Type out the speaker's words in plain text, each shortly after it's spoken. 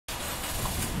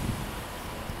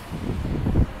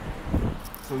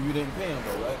So you didn't pay him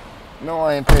though, right? No,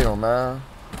 I ain't pay him, man.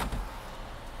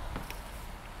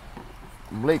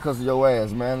 I'm late because of your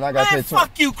ass, man. I got to pay.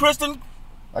 Fuck you, Kristen.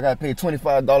 I got to pay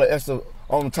 $25 extra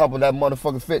on top of that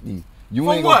motherfucking 50. You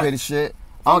For ain't what? gonna pay the shit.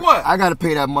 For what? I got to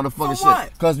pay that motherfucking For what?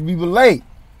 shit because we were late.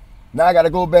 Now I got to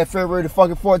go back February the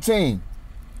fucking 14th.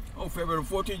 Oh, February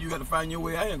 14th, you got to find your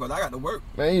way out here because I got to work.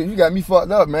 Man, you got me fucked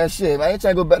up, man. Shit, man. I ain't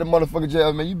trying to go back to motherfucking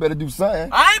jail, man. You better do something.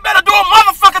 I ain't better do a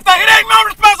motherfucking thing. It ain't my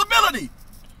responsibility.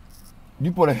 You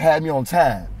supposed to have me on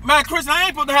time. Man, Kristen, I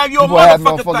ain't supposed to have you on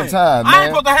motherfucking thing. Time, man. I ain't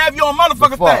supposed to have you on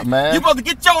motherfucking thing. Man. You supposed to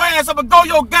get your ass up and go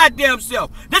your goddamn self.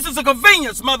 This is a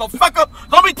convenience, motherfucker.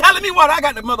 Don't be telling me what I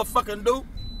got to motherfucking do.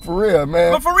 For real,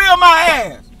 man. But for real, my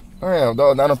ass. Damn,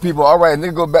 dog. Now the people, all right,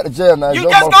 nigga, go back to jail now. You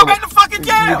just go back to fucking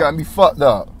jail. You got me fucked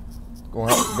up. You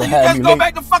just go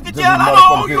back to fucking jail. I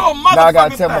don't owe you a motherfucking Now I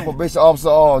gotta tell my probation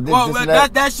officer,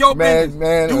 that's your business.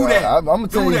 Man, do that. I'm gonna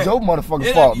tell you, it's your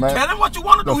motherfucking fault, man. Tell him what you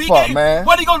want to do. The fuck, man.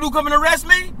 What he gonna do? Come and arrest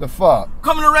me? The fuck?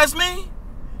 Come and arrest me?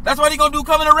 That's what he gonna do?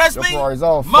 Come and arrest me? Your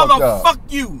all fucked up. Motherfuck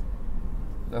you.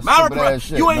 That's stupid ass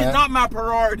shit, you ain't man. not my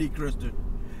priority, Kristen.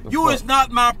 You is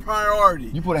not my priority.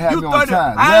 You supposed to have me on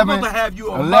time. I ain't supposed to have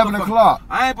you on 11 o'clock.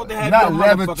 I ain't supposed to have not you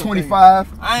on 11:25.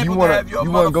 I ain't you supposed to have you on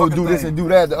You wanna go do this thing. and do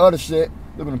that, the other shit.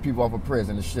 Look at them people off of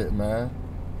prison and shit, man.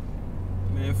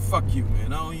 Man, fuck you,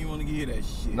 man. I don't even want to hear that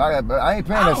shit. I ain't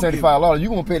paying that $75. You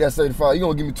gonna pay that $75? You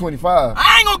gonna give me $25?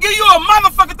 I ain't gonna give you a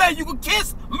motherfucking thing. You can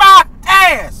kiss my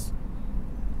ass.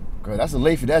 Cause that's a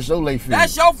late fee. That's your late fee.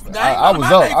 That's your. I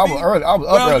was up. I was early. I was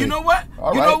up early. You know what?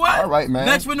 All you right. know what? All right, man.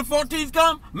 Next when the 14th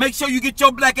come, make sure you get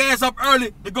your black ass up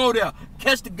early to go there.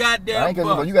 Catch the goddamn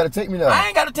bus. You gotta take me there. I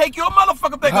ain't gotta take you a motherfucking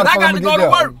thing because I gotta go to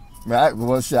work. Man, I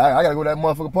gotta go to that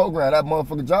motherfucking program. That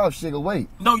motherfucking job shit will wait.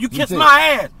 No, you kiss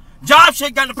my ass. Job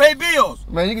shit got to pay bills.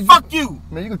 Man, you can fuck you.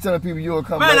 Man, you can tell people you'll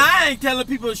come. Man, late. I ain't telling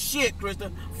people shit,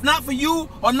 Kristen. Not for you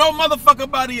or no motherfucking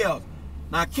body else.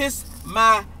 Now kiss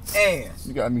my ass.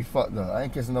 You got me fucked up. I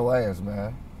ain't kissing no ass,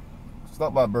 man.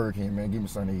 Stop by Burger King, man. Give me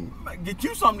something to eat. Get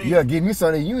you something to eat. Yeah, give me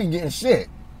something to eat. You ain't getting shit.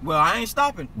 Well, I ain't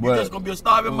stopping. You just gonna be a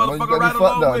starving motherfucker right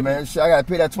along with me. Man. Shit, I gotta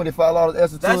pay that $25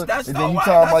 extra to it. That's and then you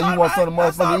talking about you want something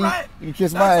motherfucker right. eat. You can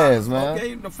kiss my ass, man.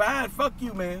 Okay, fine. Fuck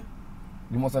you, man.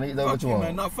 You want something to eat? That's what you want.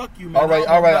 Man. No, fuck you, man. All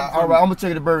right. I'm gonna take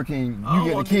you to Burger King. You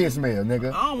getting the kids meal,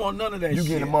 nigga. I don't want none of that shit. You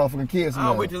getting the motherfucking kids meal.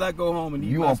 I'll wait till I go home and eat.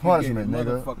 You on punishment,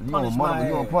 nigga. You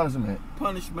on punishment.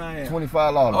 Punish my ass.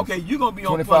 $25. Okay, you gonna be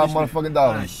on $25 motherfucking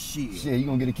dollars. Shit. Shit, you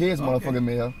gonna get the kids motherfucking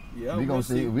meal. Yeah, we gonna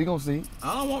see. We gonna see.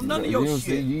 I don't want none of your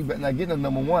shit. You better not get no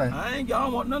number one. I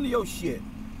don't want none of your shit.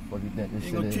 What you think this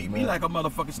shit is, man? You gonna treat me like a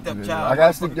motherfucking stepchild. I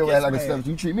gotta stick your ass like a stepchild.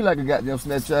 You treat me like a goddamn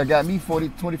stepchild. Got me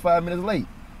 25 minutes late.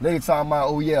 They talking about,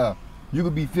 oh yeah, you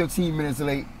could be 15 minutes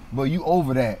late, but you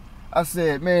over that. I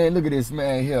said, man, look at this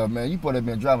man here, man. You probably have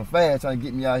been driving fast trying to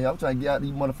get me out here. I'm trying to get out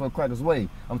these motherfucking crackers' way.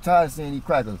 I'm tired of seeing these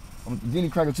crackers. I'm getting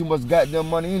these crackers too much goddamn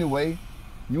money anyway.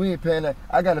 You ain't paying that.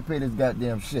 I gotta pay this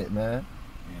goddamn shit, man.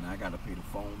 And I gotta pay the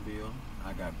phone bill.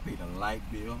 I gotta pay the light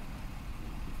bill.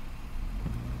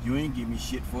 You ain't give me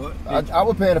shit for it. I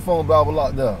was paying the phone bill. I was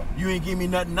locked up. You ain't give me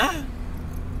nothing now.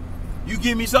 You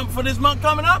give me something for this month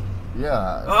coming up?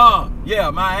 Yeah.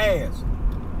 Yeah, my ass.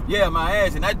 Yeah, my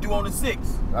ass, and I due on the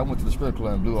 6th. I went to the strip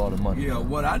club and blew all the money. Yeah,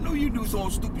 what I know you do some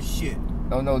stupid shit.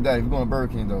 Oh no, Daddy, we're going to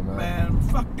Burger King though, man. Man,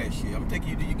 fuck that shit. I'm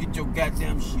taking you till you get your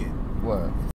goddamn shit. What?